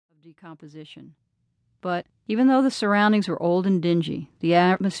of decomposition. But even though the surroundings were old and dingy, the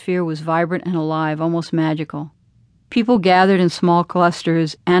atmosphere was vibrant and alive, almost magical. People gathered in small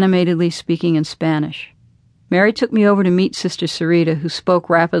clusters, animatedly speaking in Spanish. Mary took me over to meet Sister Sarita, who spoke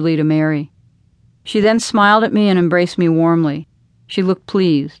rapidly to Mary. She then smiled at me and embraced me warmly. She looked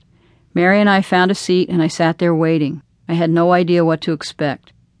pleased. Mary and I found a seat, and I sat there waiting. I had no idea what to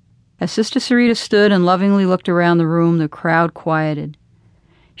expect. As Sister Sarita stood and lovingly looked around the room, the crowd quieted.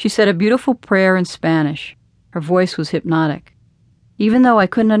 She said a beautiful prayer in Spanish. Her voice was hypnotic. Even though I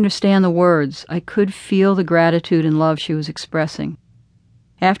couldn't understand the words, I could feel the gratitude and love she was expressing.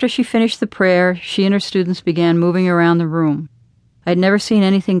 After she finished the prayer, she and her students began moving around the room. I'd never seen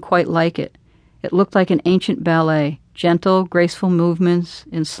anything quite like it. It looked like an ancient ballet, gentle, graceful movements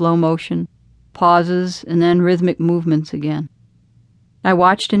in slow motion, pauses, and then rhythmic movements again. I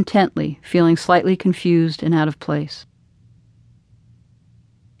watched intently, feeling slightly confused and out of place.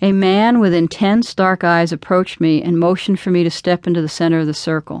 A man with intense, dark eyes approached me and motioned for me to step into the center of the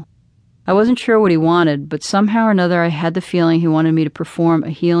circle. I wasn't sure what he wanted, but somehow or another I had the feeling he wanted me to perform a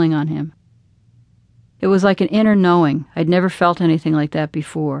healing on him. It was like an inner knowing. I'd never felt anything like that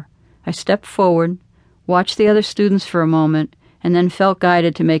before. I stepped forward, watched the other students for a moment, and then felt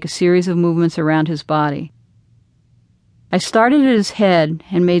guided to make a series of movements around his body. I started at his head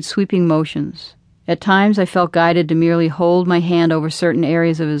and made sweeping motions. At times I felt guided to merely hold my hand over certain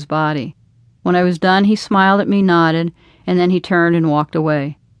areas of his body. When I was done, he smiled at me, nodded, and then he turned and walked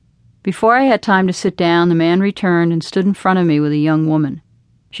away. Before I had time to sit down, the man returned and stood in front of me with a young woman.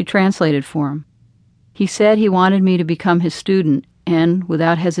 She translated for him. He said he wanted me to become his student, and,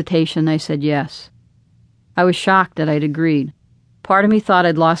 without hesitation, I said yes. I was shocked that I'd agreed. Part of me thought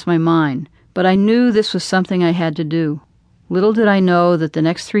I'd lost my mind, but I knew this was something I had to do. Little did I know that the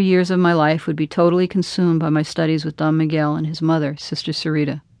next 3 years of my life would be totally consumed by my studies with Don Miguel and his mother, Sister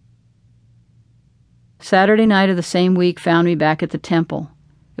Sarita. Saturday night of the same week found me back at the temple.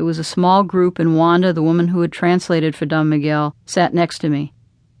 It was a small group, and Wanda, the woman who had translated for Don Miguel, sat next to me.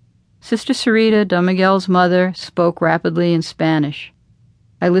 Sister Sarita, Don Miguel's mother, spoke rapidly in Spanish.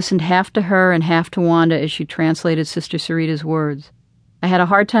 I listened half to her and half to Wanda as she translated Sister Sarita's words. I had a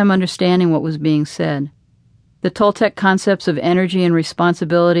hard time understanding what was being said. The Toltec concepts of energy and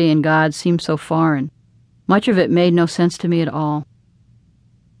responsibility and God seemed so foreign. Much of it made no sense to me at all.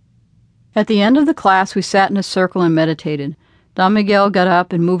 At the end of the class, we sat in a circle and meditated. Don Miguel got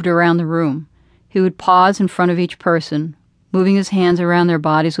up and moved around the room. He would pause in front of each person, moving his hands around their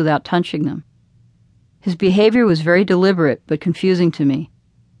bodies without touching them. His behavior was very deliberate but confusing to me.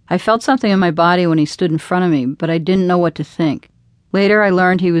 I felt something in my body when he stood in front of me, but I didn't know what to think. Later, I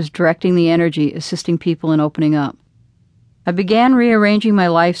learned he was directing the energy, assisting people in opening up. I began rearranging my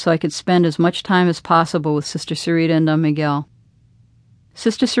life so I could spend as much time as possible with Sister Sarita and Don Miguel.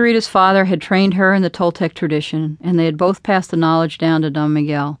 Sister Sarita's father had trained her in the Toltec tradition, and they had both passed the knowledge down to Don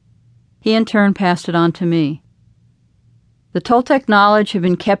Miguel. He in turn passed it on to me. The Toltec knowledge had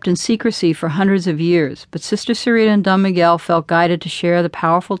been kept in secrecy for hundreds of years, but Sister Sarita and Don Miguel felt guided to share the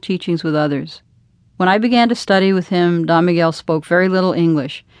powerful teachings with others. When I began to study with him, Don Miguel spoke very little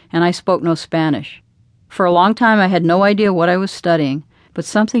English, and I spoke no Spanish. For a long time I had no idea what I was studying, but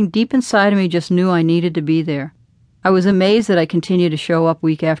something deep inside of me just knew I needed to be there. I was amazed that I continued to show up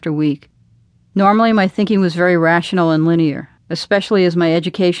week after week. Normally my thinking was very rational and linear, especially as my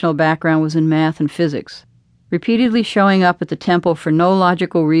educational background was in math and physics. Repeatedly showing up at the temple for no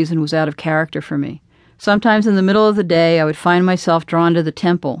logical reason was out of character for me. Sometimes in the middle of the day, I would find myself drawn to the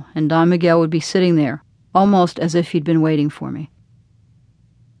temple, and Don Miguel would be sitting there, almost as if he'd been waiting for me.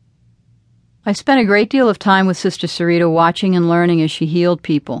 I spent a great deal of time with Sister Sarita watching and learning as she healed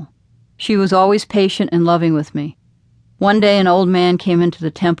people. She was always patient and loving with me. One day an old man came into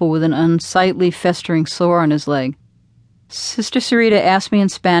the temple with an unsightly, festering sore on his leg. Sister Sarita asked me in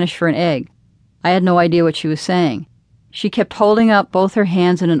Spanish for an egg. I had no idea what she was saying. She kept holding up both her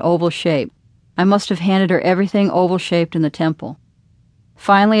hands in an oval shape. I must have handed her everything oval-shaped in the temple.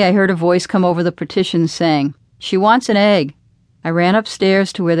 Finally, I heard a voice come over the partition saying, "She wants an egg." I ran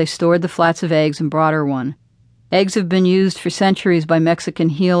upstairs to where they stored the flats of eggs and brought her one. Eggs have been used for centuries by Mexican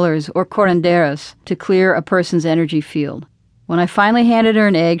healers or curanderas to clear a person's energy field. When I finally handed her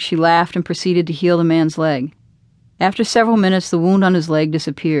an egg, she laughed and proceeded to heal the man's leg. After several minutes, the wound on his leg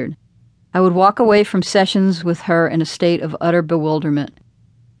disappeared. I would walk away from sessions with her in a state of utter bewilderment.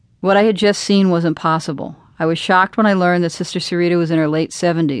 What I had just seen wasn't possible. I was shocked when I learned that Sister Sarita was in her late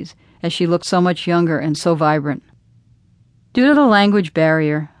 70s, as she looked so much younger and so vibrant. Due to the language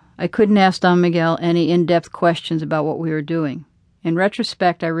barrier, I couldn't ask Don Miguel any in-depth questions about what we were doing. In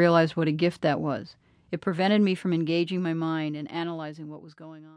retrospect, I realized what a gift that was. It prevented me from engaging my mind and analyzing what was going on.